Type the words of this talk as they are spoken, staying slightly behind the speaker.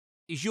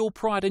Is your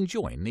pride and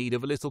joy in need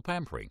of a little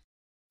pampering?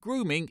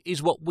 Grooming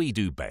is what we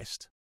do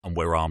best, and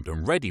we're armed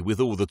and ready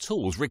with all the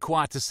tools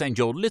required to send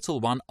your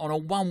little one on a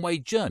one-way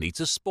journey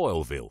to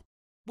Spoilville.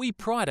 We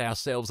pride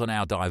ourselves on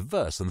our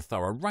diverse and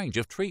thorough range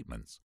of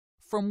treatments,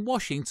 from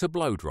washing to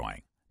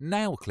blow-drying,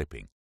 nail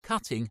clipping,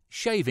 cutting,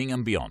 shaving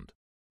and beyond.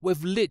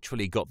 We've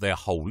literally got their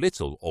whole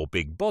little or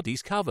big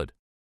bodies covered.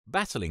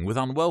 Battling with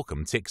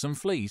unwelcome ticks and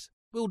fleas,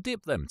 we'll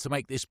dip them to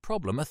make this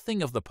problem a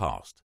thing of the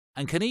past,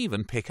 and can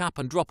even pick up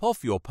and drop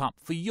off your pup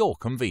for your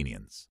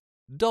convenience.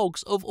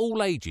 Dogs of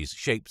all ages,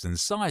 shapes and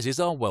sizes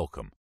are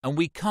welcome, and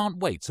we can't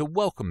wait to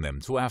welcome them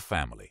to our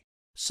family.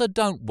 So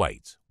don't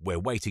wait. We're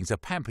waiting to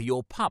pamper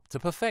your pup to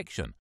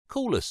perfection.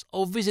 Call us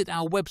or visit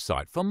our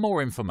website for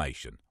more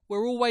information.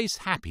 We're always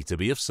happy to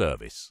be of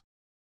service.